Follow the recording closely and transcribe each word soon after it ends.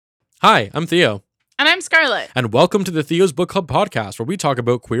Hi, I'm Theo. And I'm Scarlett. And welcome to the Theo's Book Club podcast, where we talk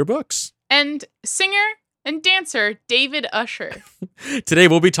about queer books. And singer and dancer David Usher. Today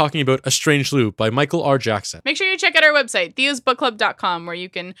we'll be talking about A Strange Loop by Michael R. Jackson. Make sure you check out our website, theosbookclub.com, where you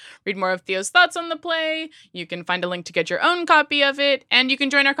can read more of Theo's thoughts on the play, you can find a link to get your own copy of it, and you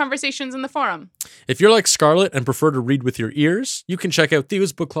can join our conversations in the forum. If you're like Scarlett and prefer to read with your ears, you can check out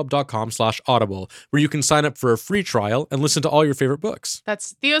theosbookclub.com/audible, where you can sign up for a free trial and listen to all your favorite books.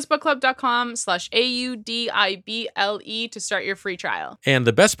 That's theosbookclub.com/AUDIBLE to start your free trial. And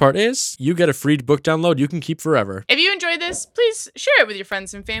the best part is, you get a free book download you can keep forever. If you enjoyed this, please share it with your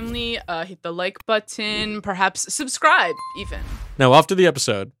friends and family, hit the like button, perhaps subscribe even. Now off to the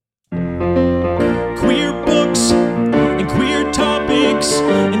episode. Queer books and queer topics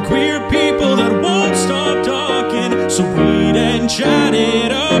and queer people that won't stop talking. So read and chat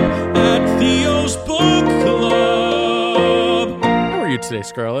it up at Theo's Book Club. How are you today,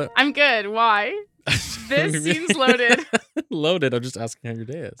 Scarlett? I'm good. Why? This seems loaded. Loaded. I'm just asking how your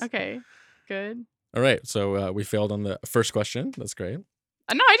day is. Okay, good. All right. So we failed on the first question. That's great.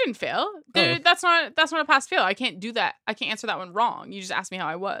 No, I didn't fail. Oh. That's not a pass fail. I can't do that. I can't answer that one wrong. You just asked me how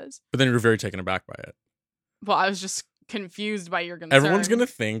I was. But then you were very taken aback by it. Well, I was just confused by your concern. Everyone's going to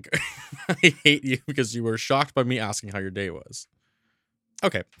think I hate you because you were shocked by me asking how your day was.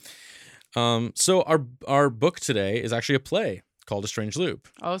 Okay. So our book today is actually a play called A Strange Loop.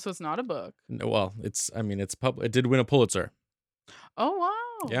 Oh, so it's not a book. No, well, it's it did win a Pulitzer. Oh,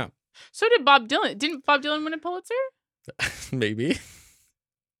 wow. Yeah. So did Bob Dylan. Didn't Bob Dylan win a Pulitzer? Maybe.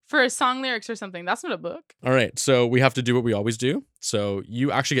 For song lyrics or something. That's not a book. All right. So we have to do what we always do. So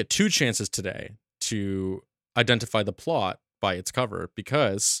you actually get 2 chances today to identify the plot by its cover,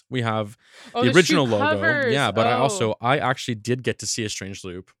 because we have the original logo. Covers. Yeah, but I actually did get to see A Strange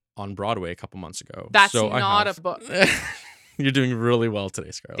Loop on Broadway a couple months ago. That's so not a book. You're doing really well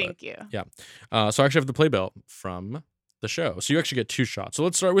today, Scarlett. Thank you. Yeah. So I actually have the playbill from the show. So you actually get 2 shots. So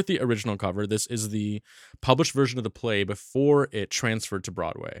let's start with the original cover. This is the published version of the play before it transferred to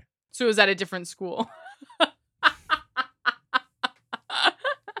Broadway. So is that a different school?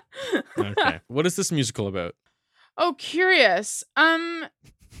 Okay. What is this musical about? Oh, curious.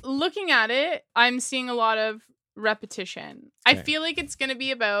 Looking at it, I'm seeing a lot of repetition. Okay. I feel like it's gonna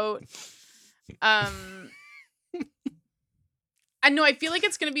be about I feel like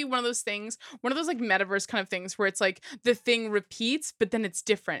it's gonna be one of those things, one of those like metaverse kind of things where it's like the thing repeats, but then it's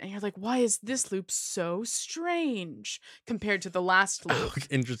different. And you're like, why is this loop so strange compared to the last loop? Oh,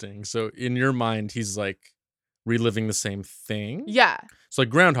 interesting. So in your mind, he's like reliving the same thing? Yeah. It's like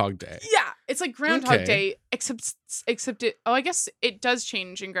Groundhog Day. Yeah. It's like Groundhog Okay. Day, except it, I guess it does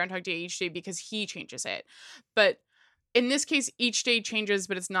change in Groundhog Day each day because he changes it. But in this case, each day changes,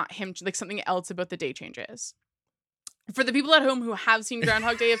 but it's not him, like something else about the day changes. For the people at home who have seen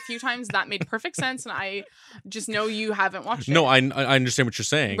Groundhog Day a few times, that made perfect sense, and I just know you haven't watched it. No, I understand what you're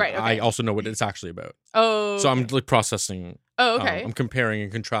saying. Right, okay. I also know what it's actually about. Oh. So I'm like processing. Oh, okay. I'm comparing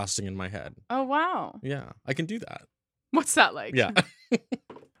and contrasting in my head. Oh, wow. Yeah, I can do that. What's that like? Yeah.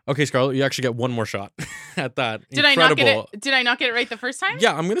 Okay, Scarlett, you actually get one more shot at that. Did I not get it? Did I not get it right the first time?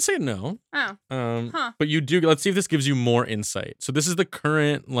 Yeah, I'm gonna say no. Oh. But you do. Let's see if this gives you more insight. So this is the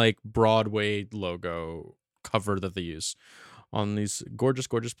current like Broadway logo cover that they use on these gorgeous,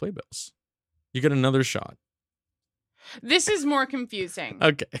 gorgeous playbills. You get another shot. This is more confusing.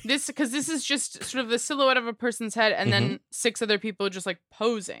 Okay. Because this is just sort of the silhouette of a person's head and then 6 other people just like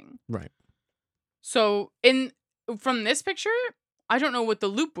posing. Right. So from this picture, I don't know what the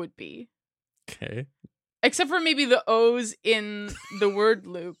loop would be. Okay. Except for maybe the O's in the word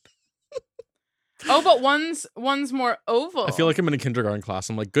loop. Oh, but one's more oval. I feel like I'm in a kindergarten class.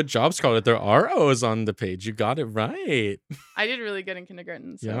 I'm like, good job, Scarlett. There are O's on the page. You got it right. I did really good in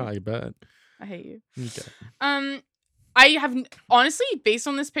kindergarten. So Yeah, I bet. I hate you. Okay. I have honestly, based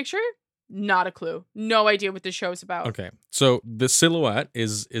on this picture, not a clue. No idea what this show is about. Okay. So the silhouette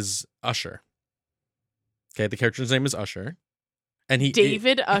is Usher. Okay, the character's name is Usher. And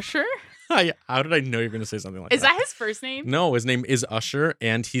David Usher? How did I know you were going to say something like that? Is that his first name? No, his name is Usher,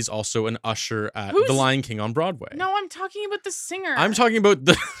 and he's also an usher at The Lion King on Broadway. No, I'm talking about the singer. I'm talking about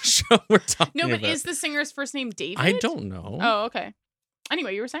the show we're talking about. No, but is the singer's first name David? I don't know. Oh, okay.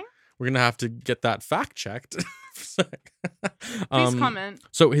 Anyway, you were saying? We're going to have to get that fact checked. Please comment.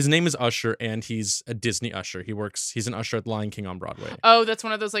 So his name is Usher, and he's a Disney usher. He's an usher at The Lion King on Broadway. Oh, that's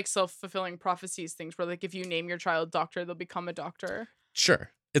one of those like self-fulfilling prophecies things where like if you name your child doctor, they'll become a doctor.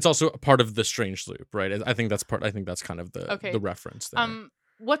 Sure. It's also a part of the Strange Loop, right? I think that's kind of the reference there.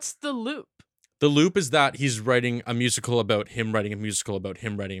 What's the loop? The loop is that he's writing a musical about him writing a musical about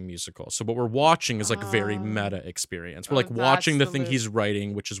him writing a musical. So what we're watching is like a very meta experience. We're like watching the thing he's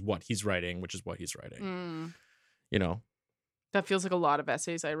writing, which is what he's writing, which is what he's writing. You know? That feels like a lot of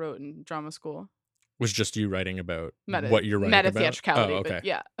essays I wrote in drama school. Was just you writing about what you're writing about? Meta-theatricality, okay. But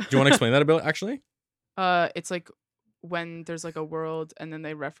yeah. Do you want to explain that a bit, actually? It's like when there's like a world and then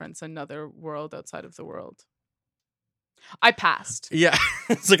they reference another world outside of the world. I passed. Yeah.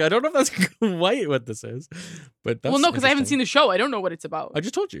 It's like, I don't know if that's quite what this is. But that's no, because I haven't seen the show. I don't know what it's about. I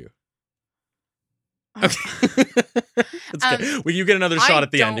just told you. Okay. That's good. Well, you get another shot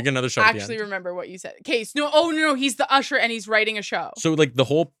at the end. You get another shot at the end. I actually remember what you said. Okay, so no, he's the usher and he's writing a show. So like the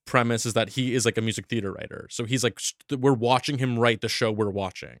whole premise is that he is like a music theater writer. So he's like, we're watching him write the show we're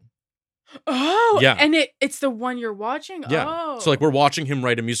watching. Oh, yeah. And it's the one you're watching? Yeah. Oh. So like we're watching him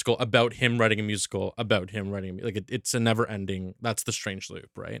write a musical about him writing a musical about him writing like it's a never ending. That's the strange loop,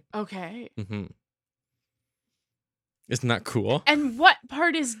 right? Okay. Mm-hmm. Isn't that cool? And what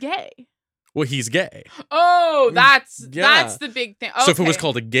part is gay? Well, he's gay. Oh, that's the big thing. Okay. So if it was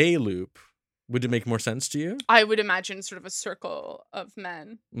called a gay loop, would it make more sense to you? I would imagine sort of a circle of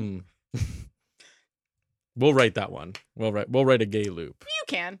men. We'll write that one. We'll write a gay loop. You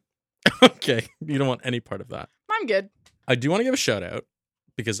can. Okay. You don't want any part of that. I'm good. I do want to give a shout out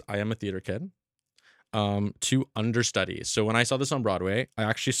because I am a theater kid. To understudies. So when I saw this on Broadway, I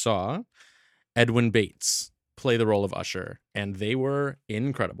actually saw Edwin Bates play the role of Usher, and they were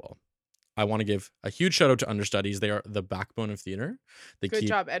incredible. I want to give a huge shout out to understudies. They are the backbone of theater. Good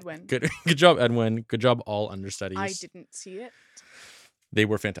job, Edwin. Good job, Edwin. Good job, all understudies. I didn't see it. They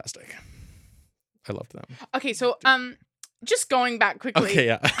were fantastic. I loved them. Okay, so just going back quickly. Okay,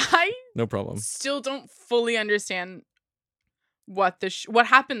 yeah. I no problem. Still don't fully understand what what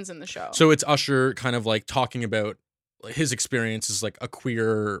happens in the show. So it's Usher kind of like talking about his experience as like a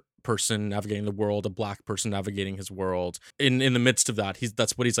queer person navigating the world, a black person navigating his world. In the midst of that,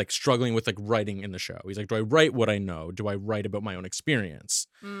 that's what he's like struggling with, like writing in the show. He's like, do I write what I know? Do I write about my own experience?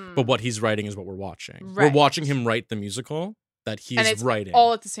 But what he's writing is what we're watching. Right. We're watching him write the musical that he's writing.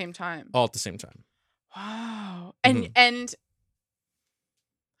 All at the same time. All at the same time. Wow. And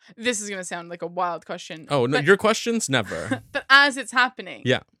this is gonna sound like a wild question. Oh no, your questions never. But as it's happening,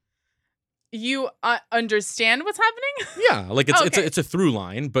 yeah, you understand what's happening. Yeah, like it's a through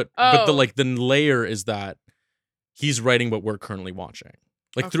line, but the layer is that he's writing what we're currently watching.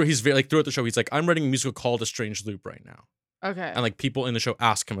 Like throughout the show, he's like, I'm writing a musical called A Strange Loop right now. Okay, and like people in the show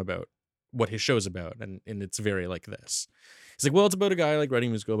ask him about what his show's about, and it's very like this. He's like, well, it's about a guy like writing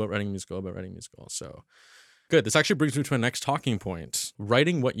a musical about writing a musical about writing a musical. So. Good. This actually brings me to a next talking point.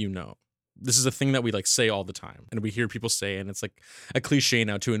 Writing what you know. This is a thing that we like say all the time, and we hear people say, and it's like a cliche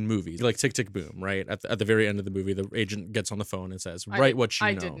now too in movies. Like Tick Tick Boom, right? At the very end of the movie, the agent gets on the phone and says, "Write what you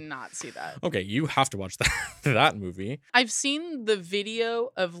know." I did not see that. Okay, you have to watch that movie. I've seen the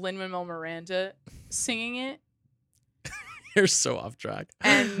video of Lin-Manuel Miranda singing it. You're so off track.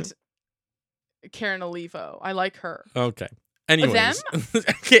 And Karen Olivo, I like her. Okay. Anyways,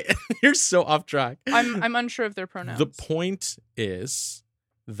 okay, you're so off track. I'm unsure of their pronouns. The point is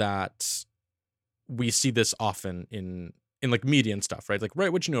that we see this often in like media and stuff, right? Like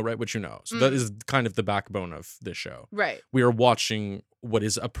write what you know, write what you know. So that is kind of the backbone of this show. Right. We are watching what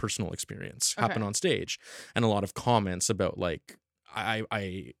is a personal experience happen on stage, and a lot of comments about like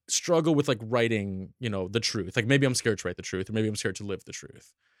I struggle with like writing, the truth. Like maybe I'm scared to write the truth, or maybe I'm scared to live the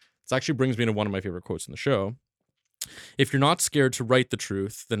truth. This actually brings me to one of my favorite quotes in the show. If you're not scared to write the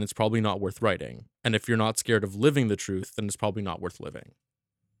truth, then it's probably not worth writing. And if you're not scared of living the truth, then it's probably not worth living.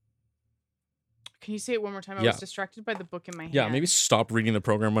 Can you say it one more time? I was distracted by the book in my hand. Yeah, maybe stop reading the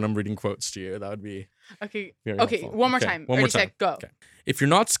program when I'm reading quotes to you. That would be okay. Very okay, helpful. One more time. One more time. Set, go. Okay. If you're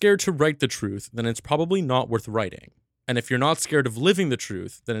not scared to write the truth, then it's probably not worth writing. And if you're not scared of living the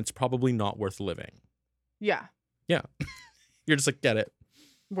truth, then it's probably not worth living. Yeah. Yeah. You're just like, get it.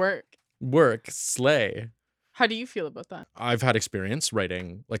 Work. Slay. How do you feel about that? I've had experience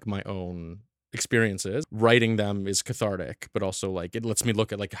writing like my own experiences. Writing them is cathartic, but also like it lets me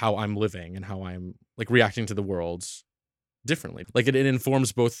look at like how I'm living and how I'm like reacting to the world differently. Like it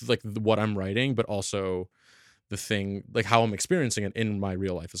informs both like what I'm writing, but also the thing like how I'm experiencing it in my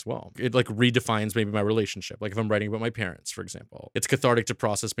real life as well. It like redefines maybe my relationship. Like if I'm writing about my parents, for example, it's cathartic to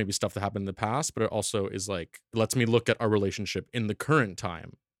process maybe stuff that happened in the past, but it also is like lets me look at our relationship in the current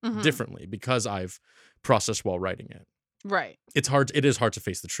time differently because I've processed while writing it. Right. It is hard to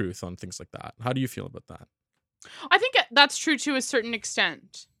face the truth on things like that. How do you feel about that? I think that's true to a certain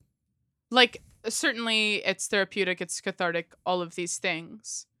extent. Like certainly it's therapeutic, it's cathartic, all of these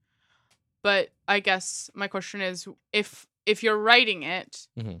things. But I guess my question is if if you're writing it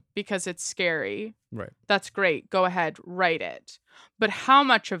Mhm. because it's scary, Right. that's great. Go ahead, write it. But how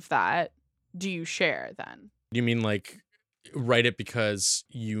much of that do you share then? You mean like write it because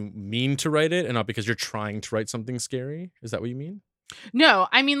you mean to write it and not because you're trying to write something scary? Is that what you mean? No,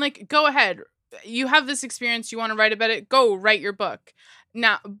 I mean, like, go ahead. You have this experience. You want to write about it. Go write your book.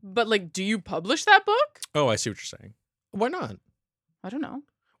 Now, but like, do you publish that book? Oh, I see what you're saying. Why not? I don't know.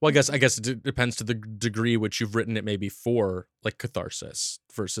 Well, I guess it depends to the degree which you've written it maybe for like catharsis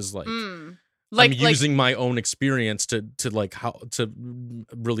versus like I'm using my own experience to like how to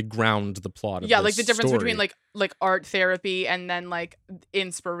really ground the plot of yeah, this like the difference story. between like art therapy and then like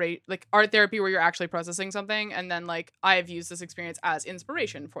inspiration, like art therapy where you're actually processing something, and then like I've used this experience as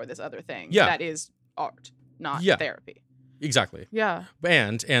inspiration for this other thing. Yeah. That is art, not Yeah. therapy. Exactly. Yeah.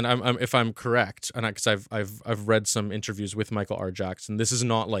 And I'm if I'm correct, and because I've read some interviews with Michael R. Jackson, this is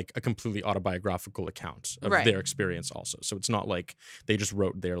not like a completely autobiographical account of Right. their experience also. So it's not like they just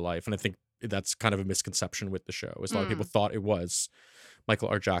wrote their life. And I think that's kind of a misconception with the show. Is a lot of people thought it was Michael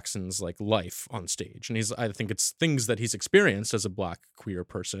R. Jackson's like life on stage, and I think it's things that he's experienced as a Black queer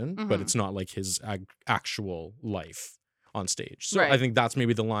person, but it's not like his actual life on stage. So Right. I think that's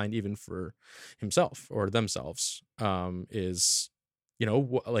maybe the line even for himself or themselves, is, you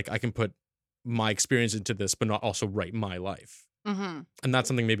know, like I can put my experience into this, but not also write my life. Mm-hmm. And that's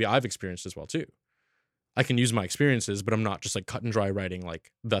something maybe I've experienced as well too. I can use my experiences, but I'm not just like cut and dry writing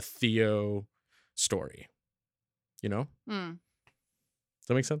like the Theo story, you know? Mm. Does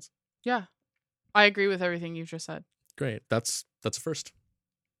that make sense? Yeah. I agree with everything you've just said. Great. That's a first.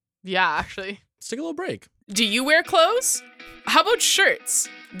 Yeah, actually. Let's take a little break. Do you wear clothes? How about shirts?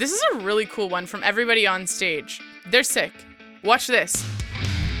 This is a really cool one from everybody on stage. They're sick. Watch this.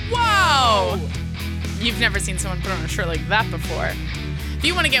 Wow! You've never seen someone put on a shirt like that before. If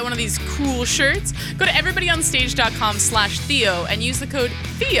you want to get one of these cool shirts, go to everybodyonstage.com/Theo and use the code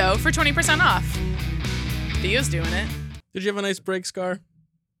Theo for 20% off. Theo's doing it. Did you have a nice break, Scar?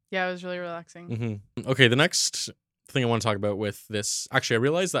 Yeah, it was really relaxing. Okay, the next thing I want to talk about with this, actually, I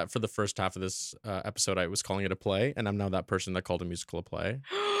realized that for the first half of this episode, I was calling it a play, and I'm now that person that called a musical a play.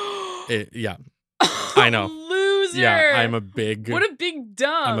 Yeah, I know. Loser. Yeah, I'm a big. What a big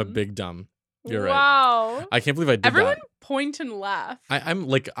dumb. I'm a big dumb. You're right. Wow. I can't believe I did Everyone that. point and laugh. I'm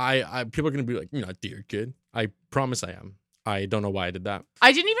like I people are gonna be like, you're not theater kid. I promise I am. I don't know why I did that.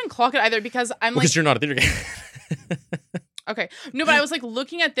 I didn't even clock it either because I'm Because like, you're not a theater kid. okay. No, but I was like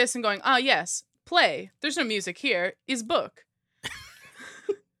looking at this and going, yes, play. There's no music here. Is book.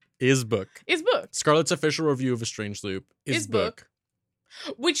 Is book. Is book. Scarlett's official review of A Strange Loop is book.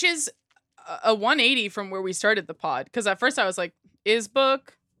 Which is a 180 from where we started the pod. Because at first I was like, is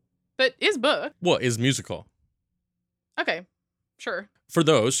book. But is book. Well, is musical. Okay. Sure. For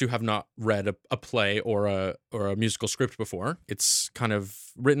those who have not read a play or a musical script before, it's kind of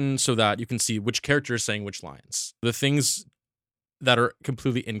written so that you can see which character is saying which lines. The things that are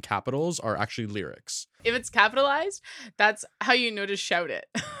completely in capitals are actually lyrics. If it's capitalized, that's how you know to shout it.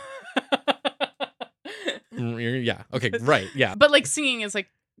 Yeah. Okay. Right. Yeah. But like singing is like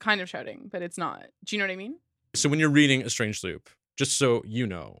kind of shouting, but it's not. Do you know what I mean? So when you're reading A Strange Loop, just so you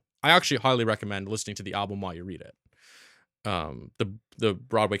know, I actually highly recommend listening to the album while you read it. The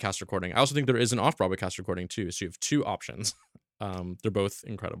Broadway cast recording. I also think there is an off-Broadway cast recording too. So you have two options. They're both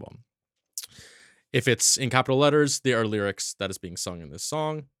incredible. If it's in capital letters, they are lyrics that is being sung in this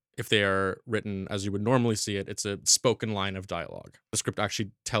song. If they are written as you would normally see it, it's a spoken line of dialogue. The script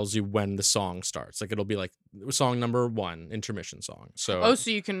actually tells you when the song starts. Like it'll be like song number 1, intermission song. So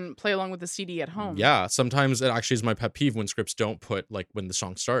so you can play along with the CD at home. yeah, sometimes it actually is my pet peeve when scripts don't put like when the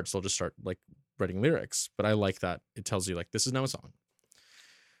song starts, they'll just start like writing lyrics. But I like that it tells you like this is now a song.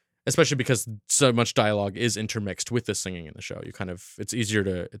 Especially because so much dialogue is intermixed with the singing in the show.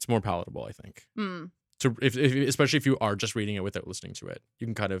 It's more palatable, I think. So especially if you are just reading it without listening to it, you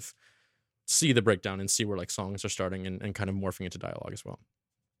can kind of see the breakdown and see where like songs are starting and kind of morphing into dialogue as well.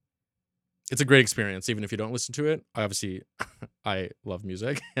 It's a great experience, even if you don't listen to it. I love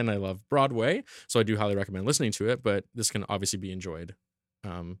music and I love Broadway, so I do highly recommend listening to it, but this can obviously be enjoyed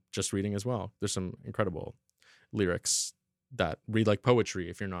just reading as well. There's some incredible lyrics that read like poetry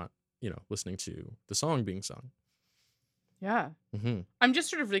if you're not, listening to the song being sung. Yeah. Mm-hmm. I'm just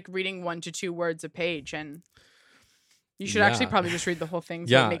sort of like reading 1 to 2 words a page, and you should actually probably just read the whole thing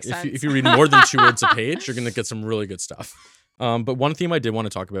so it makes sense. If you read more than 2 words a page, you're going to get some really good stuff. But one theme I did want to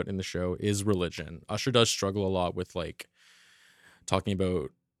talk about in the show is religion. Usher does struggle a lot with like talking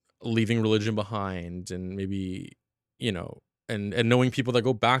about leaving religion behind and maybe, and knowing people that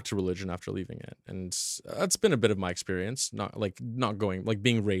go back to religion after leaving it. And that's been a bit of my experience, not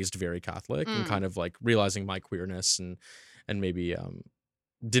being raised very Catholic and kind of like realizing my queerness and and maybe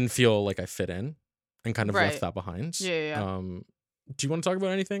didn't feel like I fit in and kind of Right. left that behind. Yeah. Do you want to talk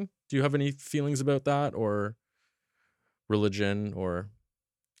about anything? Do you have any feelings about that, or religion, or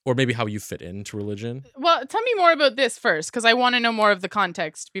maybe how you fit into religion? Well, tell me more about this first, because I want to know more of the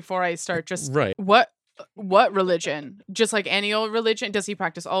context before I start. Just Right. what religion? Just like any old religion? Does he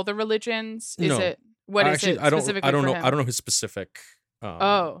practice all the religions? Is No. it what is Actually, it specifically I don't for know. him? I don't know his specific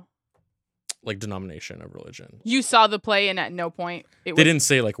like denomination of religion. You saw the play, and at no point They didn't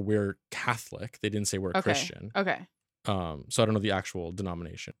say like we're Catholic. They didn't say we're Okay. Christian. Okay. So I don't know the actual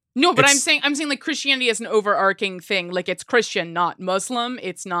denomination. No, but I'm It's- saying like Christianity is an overarching thing. Like it's Christian, not Muslim.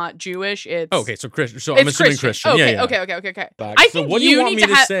 It's not Jewish. It's Okay, so Christian. So I'm it's assuming Christian. Okay, yeah. okay. Back. I So think what do you want me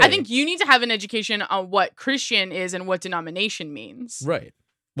to have. say? I think you need to have an education on what Christian is and what denomination means. Right.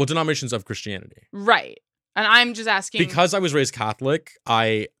 Well, denominations of Christianity. Right. And I'm just asking Because I was raised Catholic,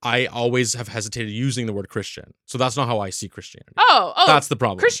 I always have hesitated using the word Christian. So that's not how I see Christianity. Oh, That's the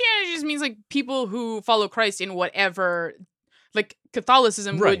problem. Christianity just means like people who follow Christ in whatever. Like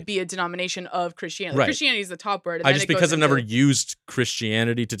Catholicism Right. would be a denomination of Christianity. Right. Christianity is the top word. And I then just it goes because I've never into- used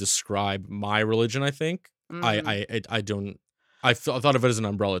Christianity to describe my religion. I think Mm. I don't. I thought of it as an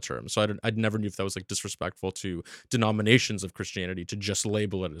umbrella term, so I never knew if that was like disrespectful to denominations of Christianity to just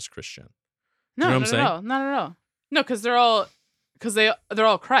label it as Christian. No, know what I'm not saying? at all. Not at all. No, because they're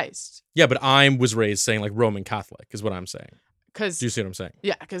all Christ. Yeah, but I was raised saying like Roman Catholic is what I'm saying. Because Do you see what I'm saying?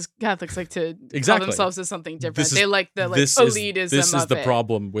 yeah, because Catholics like to call Exactly. themselves as something different. This is- They like the like this elitism is this is of the it.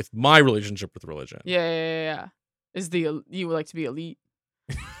 problem with my relationship with religion. Yeah. Is you would like to be elite?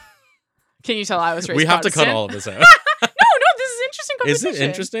 Can you tell I was raised? We have to cut Protestant? all of this out. No, this is interesting Is conversation. it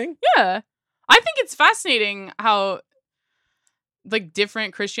interesting? Yeah, I think it's fascinating how like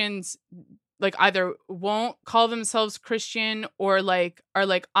different Christians like either won't call themselves Christian or like are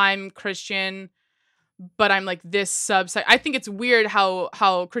like I'm Christian, but I'm like this subset. I think it's weird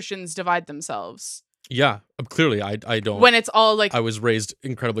how Christians divide themselves Yeah, clearly I don't. when it's all like I was raised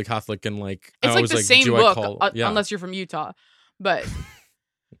incredibly Catholic and like it's I like was the same do book I call, unless you're from Utah, but.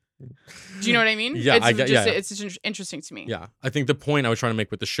 Do you know what I mean? Yeah, it's I get- just, yeah. It's just interesting to me. Yeah, I think the point I was trying to make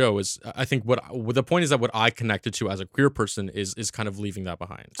with the show is I think what the point is that what I connected to as a queer person is kind of leaving that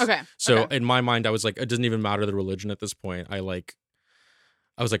behind. Okay. So okay. in my mind, I was like, it doesn't even matter the religion at this point. I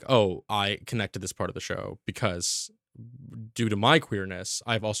was like, oh, I connected this part of the show because due to my queerness,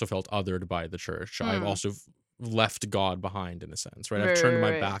 I've also felt othered by the church. I've also left God behind in a sense, right? I've turned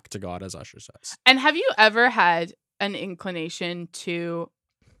my back to God, as Usher says. And have you ever had an inclination to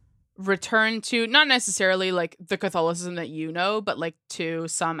return to not necessarily like the Catholicism that you know, but like to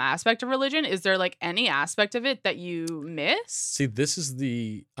some aspect of religion? Is there like any aspect of it that you miss? See, this is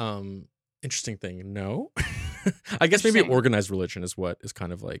the interesting thing. No, I guess maybe organized religion is what is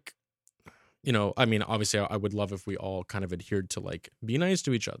kind of like, you know, I mean, obviously I would love if we all kind of adhered to like be nice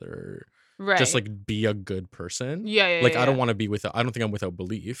to each other, Right. just like be a good person. yeah. Like I don't want to be without. I don't think I'm without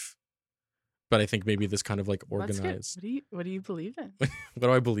belief, but I think maybe this kind of like That's good. organized. What do you believe in? What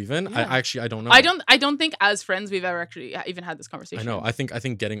do I believe in? Yeah. I don't know. I don't think as friends we've ever actually even had this conversation. I know. I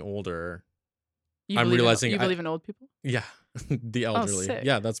think getting older. You I'm believe realizing you believe in old people. Yeah, the elderly. sick.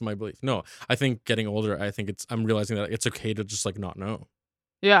 Yeah, that's my belief. No, I think getting older. I think I'm realizing that it's okay to just like not know.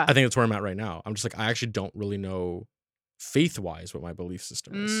 Yeah. I think that's where I'm at right now. I'm just like I actually don't really know faith wise what my belief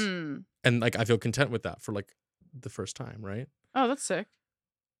system is, and like I feel content with that for like the first time, right? Oh, that's sick.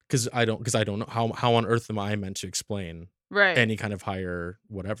 Because I don't know how on earth am I meant to explain Right. any kind of higher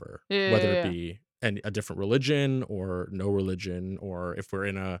whatever, Yeah, whether yeah, it be a different religion or no religion, or if we're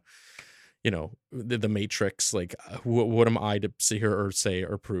in a, you know, the matrix, like what am I to sit here or say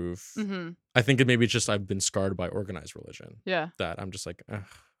or prove? Mm-hmm. I think it maybe it's just I've been scarred by organized religion Yeah. that I'm just like, I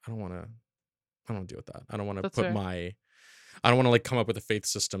don't want to deal with that. I don't want to That's put fair. I don't want to like come up with a faith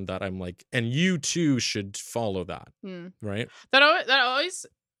system that I'm like, and you too should follow that, Mm. right? That always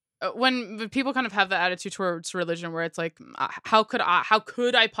when people kind of have that attitude towards religion where it's like how could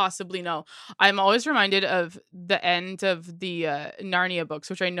I possibly know? I'm always reminded of the end of the Narnia books,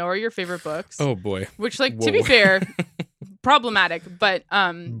 which I know are your favorite books. Oh boy. Which like to be Whoa. fair, problematic, but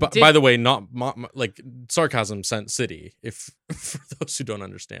by the way, not like sarcasm sent city. If for those who don't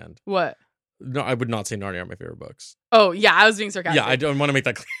understand, what? no, I would not say Narnia are my favorite books. Oh yeah, I was being sarcastic. Yeah, I don't want to make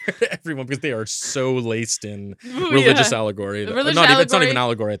that clear to everyone because they are so laced in Ooh, religious yeah. allegory. That, Religious it's not allegory- even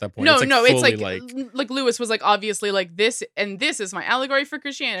allegory at that point. No, it's like no, fully it's like Lewis was like obviously like this, and this is my allegory for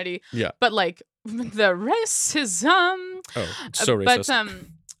Christianity. Yeah. But like the racism. oh, so racist.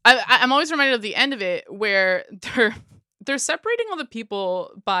 But I'm always reminded of the end of it where they're separating all the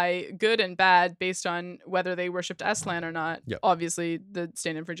people by good and bad based on whether they worshipped Aslan or not. Yep. Obviously, the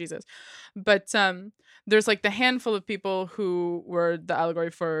stand-in for Jesus. But there's like the handful of people who were the allegory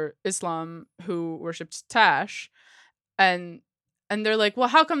for Islam who worshipped Tash. And they're like, well,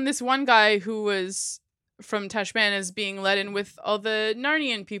 how come this one guy who was from Tashban is being let in with all the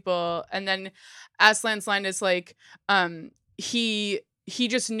Narnian people? And then Aslan's line is like, he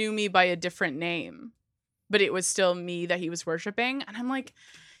just knew me by a different name, but it was still me that he was worshiping. And I'm like,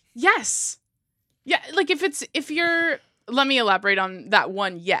 yes. Yeah, like let me elaborate on that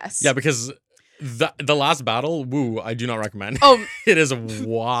one, yes. Yeah, because the last battle, woo, I do not recommend. Oh, it is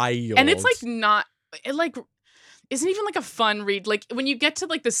wild. and it's like not, it like isn't even like a fun read. Like when you get to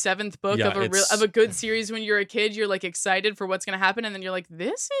like the 7th book of a good series when you're a kid, you're like excited for what's gonna happen, and then you're like,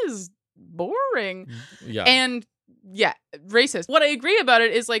 this is boring. Yeah. And yeah, racist. What I agree about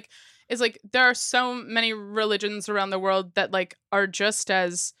it is like there are so many religions around the world that like are just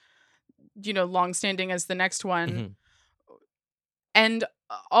as, you know, long-standing as the next one. Mm-hmm. And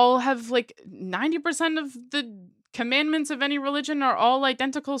all have like 90% of the commandments of any religion are all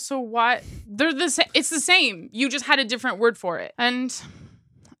identical. So why they're it's the same. You just had a different word for it. And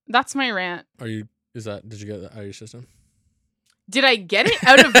that's my rant. Did you get that out of your system? Did I get it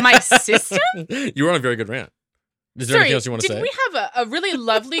out of my system? You were on a very good rant. Is there anything else you want to say? Did we have a really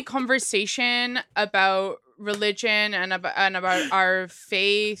lovely conversation about religion and about our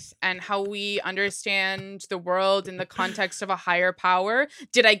faith and how we understand the world in the context of a higher power?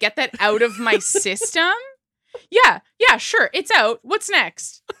 Did I get that out of my system? Yeah, sure. It's out. What's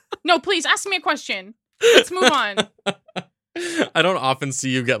next? No, please ask me a question. Let's move on. I don't often see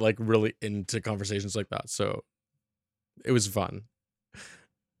you get like really into conversations like that, so it was fun.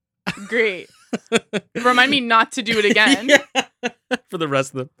 Great. Remind me not to do it again. Yeah. For the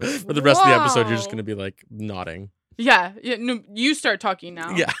rest of the episode, you're just gonna be like nodding. Yeah. No, you start talking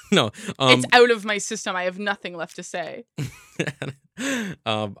now. Yeah. No. It's out of my system. I have nothing left to say.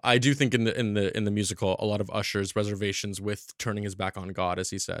 I do think in the musical, a lot of Usher's reservations with turning his back on God, as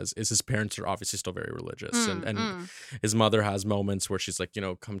he says, is his parents are obviously still very religious, and his mother has moments where she's like, you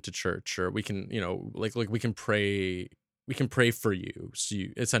know, come to church, or we can, you know, like we can pray. We can pray for you. So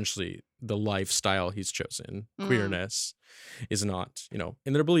essentially, the lifestyle he's chosen, queerness, is not, you know,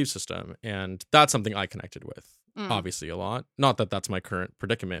 in their belief system. And that's something I connected with, obviously, a lot. Not that that's my current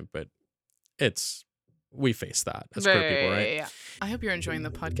predicament, but we face that as queer people, right? Yeah. I hope you're enjoying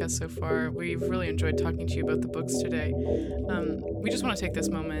the podcast so far. We've really enjoyed talking to you about the books today. We just want to take this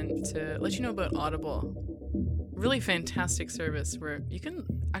moment to let you know about Audible. Really fantastic service where you can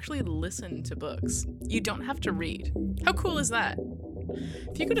actually listen to books. You don't have to read. How cool is that?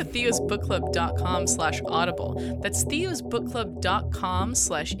 If you go to theosbookclub.com/audible, that's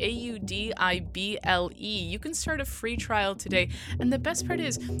theosbookclub.com/audible, you can start a free trial today. And the best part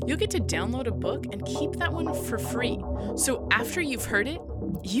is you'll get to download a book and keep that one for free. So after you've heard it,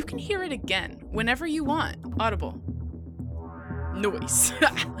 you can hear it again whenever you want. Audible. Noise.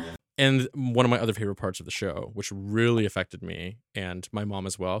 And one of my other favorite parts of the show, which really affected me and my mom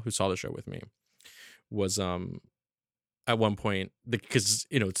as well, who saw the show with me, was at one point, because,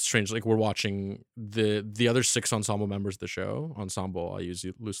 you know, it's strange, like we're watching the other 6 ensemble members of the show. Ensemble, I use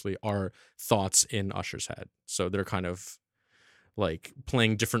it loosely, are thoughts in Usher's head. So they're kind of like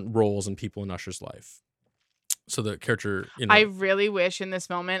playing different roles and people in Usher's life. So the character, you know, I really wish in this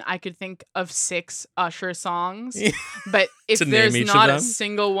moment I could think of 6 Usher songs, but if there's not a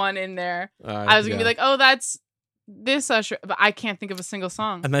single one in there, I was gonna be like, oh, that's this Usher, but I can't think of a single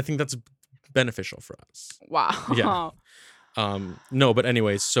song. And I think that's beneficial for us. Wow. Yeah. No, but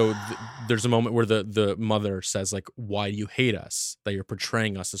anyways, so there's a moment where the mother says, like, why do you hate us, that you're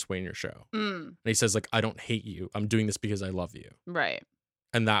portraying us this way in your show? And he says, like, I don't hate you. I'm doing this because I love you. Right.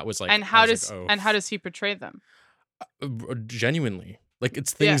 And that was like, and how does he portray them? Genuinely, like,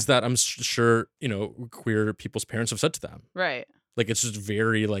 it's things that I'm sure, you know, queer people's parents have said to them. Right. Like, it's just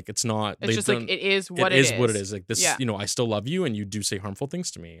very, like, it's not. It's just like, it is what it is. It is what it is. Like, this, you know, I still love you and you do say harmful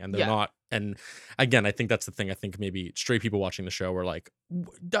things to me. And they're not. And again, I think that's the thing. I think maybe straight people watching the show are like,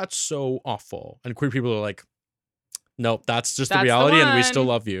 that's so awful. And queer people are like, nope, that's just the reality and we still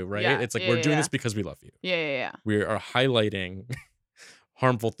love you, right? It's like, we're doing this because we love you. Yeah. We are highlighting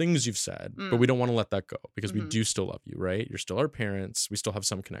harmful things you've said, but we don't want to let that go because we do still love you, right? You're still our parents. We still have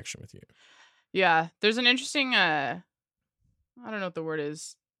some connection with you. Yeah. There's an interesting, I don't know what the word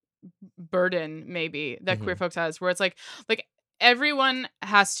is, burden maybe that queer folks has, where it's like everyone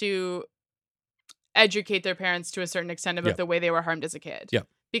has to educate their parents to a certain extent about the way they were harmed as a kid. Yeah.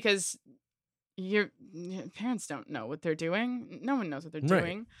 Because your parents don't know what they're doing. No one knows what they're Right.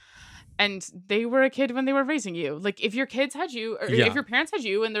 doing. And they were a kid when they were raising you. Like, if your kids had you, or Yeah. if your parents had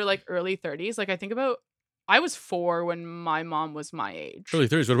you in their like early 30s, like I was 4 when my mom was my age. Early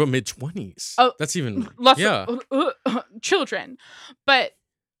 30s. What about mid 20s? Oh, That's even Lots yeah. of children. But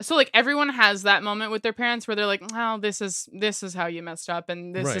so like everyone has that moment with their parents where they're like, oh, this is how you messed up,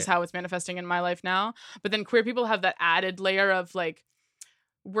 and this Right. is how it's manifesting in my life now. But then queer people have that added layer of like,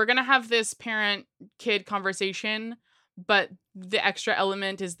 we're gonna have this parent kid conversation, but the extra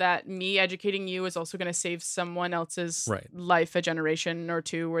element is that me educating you is also going to save someone else's Right. life a generation or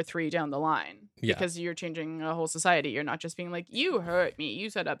 2 or 3 down the line. Yeah. Because you're changing a whole society. You're not just being like, you hurt me, you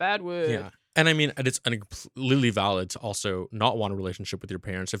said a bad word. Yeah. And I mean, it's completely valid to also not want a relationship with your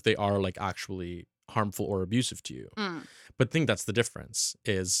parents if they are like actually harmful or abusive to you. But I think that's the difference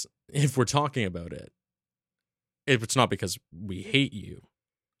is if we're talking about it, if it's not because we hate you.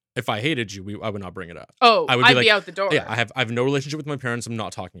 If I hated you, I would not bring it up. Oh, I would I'd be like, be out the door. Yeah, I have no relationship with my parents. I'm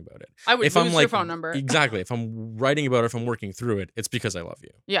not talking about it. I would if lose I'm their like phone number. Exactly. If I'm writing about it, if I'm working through it, it's because I love you.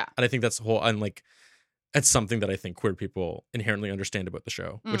 Yeah. And I think that's the whole, and like, it's something that I think queer people inherently understand about the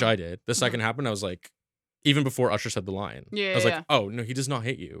show, which I did. The second happened, I was like, even before Usher said the line, I was like, oh no, he does not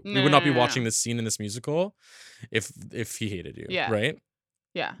hate you. We would not be watching this scene in this musical if he hated you. Yeah. Right?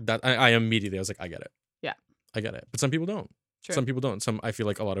 Yeah. That I immediately I was like, I get it. Yeah. I get it. But some people don't. True. Some people don't. I feel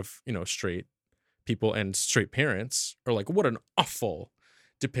like a lot of, straight people and straight parents are like, what an awful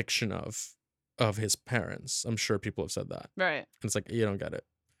depiction of his parents. I'm sure people have said that. Right. And it's like, you don't get it.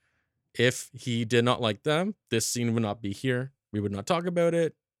 If he did not like them, this scene would not be here. We would not talk about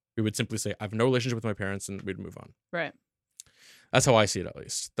it. We would simply say, I have no relationship with my parents, and we'd move on. Right. That's how I see it, at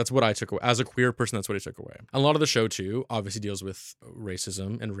least. That's what I took away. As a queer person, that's what I took away. A lot of the show, too, obviously deals with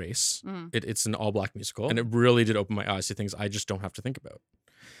racism and race. It's an all-black musical. And it really did open my eyes to things I just don't have to think about.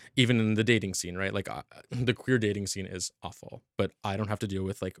 Even in the dating scene, right? Like, the queer dating scene is awful. But I don't have to deal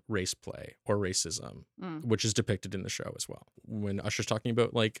with, like, race play or racism, which is depicted in the show as well. When Usher's talking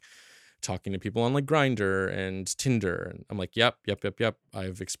about, like, talking to people on, like, Grindr and Tinder, and I'm like, yep.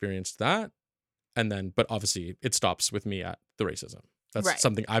 I've experienced that. And then, but obviously it stops with me at the racism. That's Right.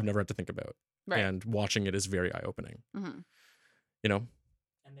 something I've never had to think about. Right. And watching it is very eye-opening. Mhm. You know?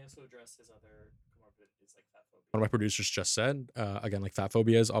 And they also address his other comorbidities like fat phobia. One of my producers just said, again, like fat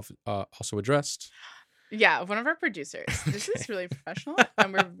phobia is also addressed. Yeah, one of our producers. This is really professional,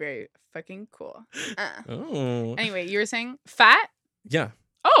 and we're very fucking cool. Oh. Anyway, you were saying fat? Yeah.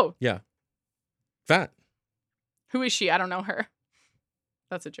 Oh, Yeah. Fat. who is she? I don't know her.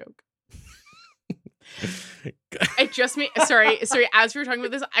 That's a joke. It just made sorry. As we were talking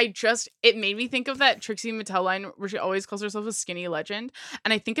about this, it made me think of that Trixie Mattel line where she always calls herself a skinny legend,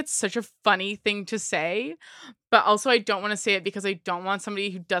 and I think it's such a funny thing to say, but also I don't want to say it because I don't want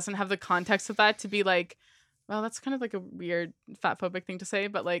somebody who doesn't have the context of that to be like, well, that's kind of like a weird fat phobic thing to say,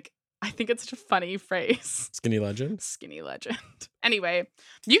 but like I think it's such a funny phrase. Skinny legend. Skinny legend. Anyway,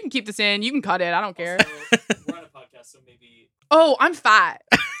 you can keep this in. You can cut it. I don't care. Also, we're on a podcast, so maybe. Oh, I'm fat.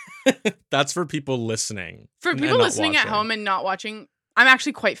 That's for people listening. For and people not listening at watching. home and not watching, I'm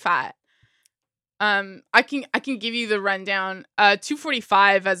actually quite fat. I can give you the rundown.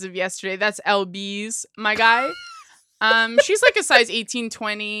 245 as of yesterday. That's LB's, my guy. She's like a size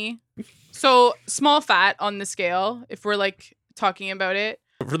 18-20. So small fat on the scale, if we're like talking about it.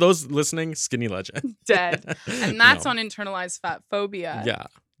 For those listening, skinny legend. Dead. And that's No. on internalized fat phobia. Yeah.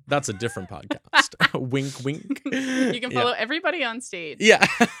 That's a different podcast. Wink, wink. You can follow everybody on stage. Yeah.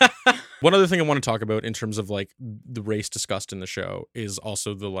 One other thing I want to talk about in terms of like the race discussed in the show is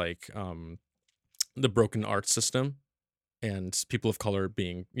also the like the broken art system and people of color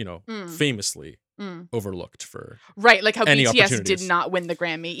being, famously overlooked for Right, like how any BTS did opportunities. not win the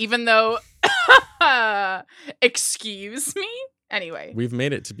Grammy, even though excuse me? Anyway. We've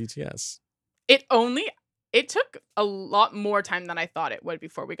made it to BTS. It took a lot more time than I thought it would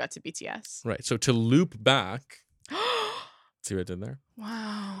before we got to BTS. Right. So to loop back, see what I did there?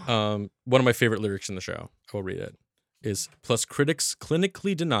 Wow. One of my favorite lyrics in the show, I will read it, is plus critics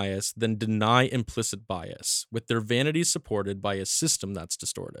clinically deny us, then deny implicit bias, with their vanity supported by a system that's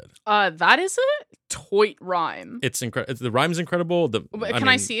distorted. That is a toit rhyme. It's incredible. The rhyme's incredible. Can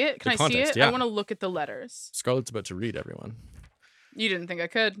I see it? Can I see it? Yeah. I want to look at the letters. Scarlett's about to read, everyone. You didn't think I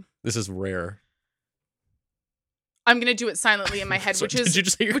could. This is rare. I'm going to do it silently in my head, So which is... Did you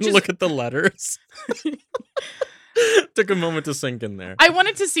just say you're which going to is- look at the letters? Took a moment to sink in there. I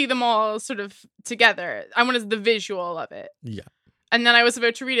wanted to see them all sort of together. I wanted the visual of it. Yeah. And then I was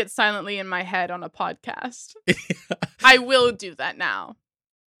about to read it silently in my head on a podcast. I will do that now.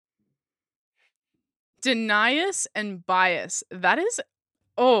 Denius and bias. That is...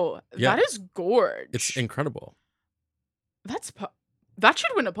 Oh, Yeah. that is gorge. It's incredible. That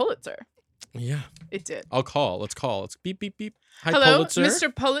should win a Pulitzer. Yeah. It did. Let's call. Let's beep, beep, beep. Hi, Hello, Pulitzer.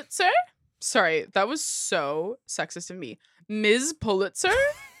 Mr. Pulitzer. Sorry, that was so sexist of me. Ms. Pulitzer?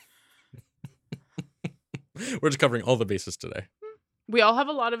 We're just covering all the bases today. We all have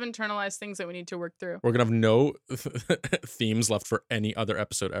a lot of internalized things that we need to work through. We're going to have no themes left for any other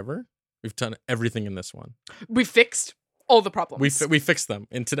episode ever. We've done everything in this one. We fixed all the problems. We fixed them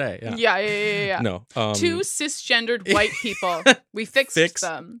in today. Yeah. Yeah. No. Two cisgendered white people. We fixed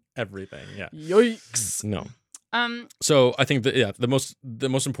them. Everything. Yeah. Yikes. No. So I think that the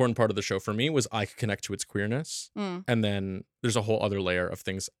most important part of the show for me was I could connect to its queerness, and then there's a whole other layer of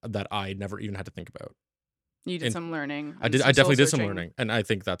things that I never even had to think about. You did some learning. I definitely did some learning, and I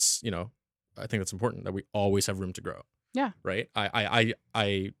think that's important that we always have room to grow. Yeah. Right.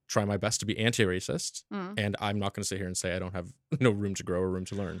 I try my best to be anti-racist, and I'm not going to sit here and say I don't have no room to grow or room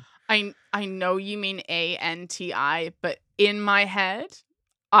to learn. I know you mean ANTI, but in my head,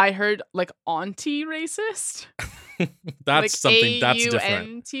 I heard like auntie-racist. That's like something that's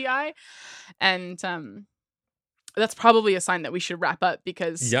different. AUNTI, and that's probably a sign that we should wrap up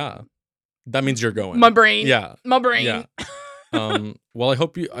because that means you're going. My brain. Yeah. Well,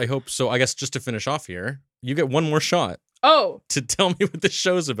 I hope so. I guess just to finish off here, you get one more shot. Oh. To tell me what the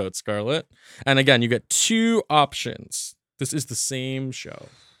show's about, Scarlett. And again, you get two options. This is the same show.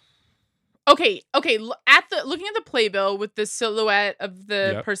 Okay. Looking at the playbill with the silhouette of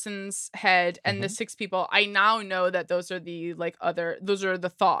the person's head and the six people, I now know that those are the those are the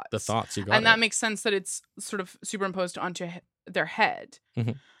thoughts. The thoughts, you got and that makes sense that it's sort of superimposed onto their head.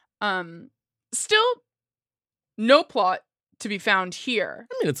 Still, no plot to be found here.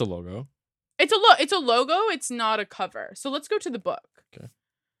 I mean, it's a logo. It's a logo. It's not a cover. So let's go to the book. Okay.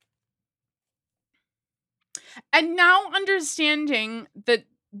 And now understanding that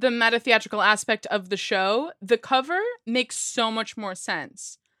the meta-theatrical aspect of the show, the cover makes so much more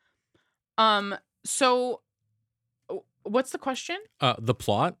sense. So what's the question? The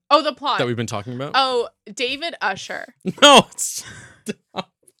plot. Oh, the plot that we've been talking about. Oh, David Usher. No,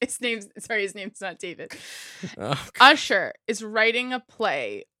 his name's not David. Okay. Usher is writing a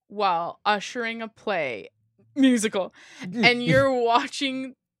play while ushering a play musical, and you're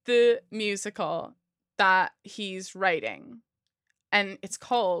watching the musical that he's writing, and it's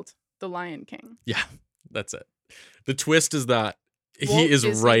called The Lion King. Yeah, that's it. The twist is that Walt he is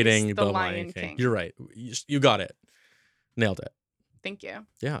Disney's writing The Lion King. You're right. You got it. Nailed it. Thank you.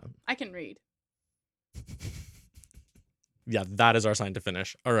 Yeah. I can read. Yeah, that is our sign to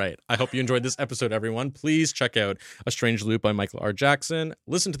finish. All right. I hope you enjoyed this episode, everyone. Please check out A Strange Loop by Michael R. Jackson.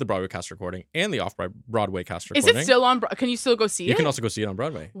 Listen to the Broadway cast recording and the off-Broadway cast recording. Is it still on? Can you still go see it? You can also go see it on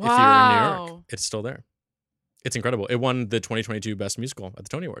Broadway. Wow. If you're in New York. It's still there. It's incredible. It won the 2022 Best Musical at the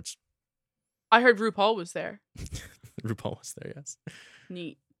Tony Awards. I heard RuPaul was there. RuPaul was there, yes.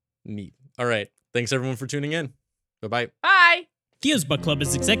 Neat. All right. Thanks, everyone, for tuning in. Bye-bye. Bye. Theo's Book Club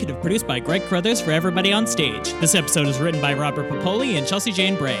is executive produced by Greg Crothers for Everybody on Stage. This episode is written by Robert Popoli and Chelsea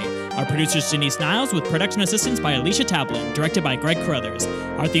Jane Bray. Our producer's Janice Niles with production assistance by Alicia Tablin, directed by Greg Crothers.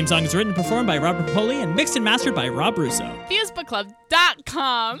 Our theme song is written and performed by Robert Popoli and mixed and mastered by Rob Russo.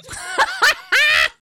 TheosBookClub.com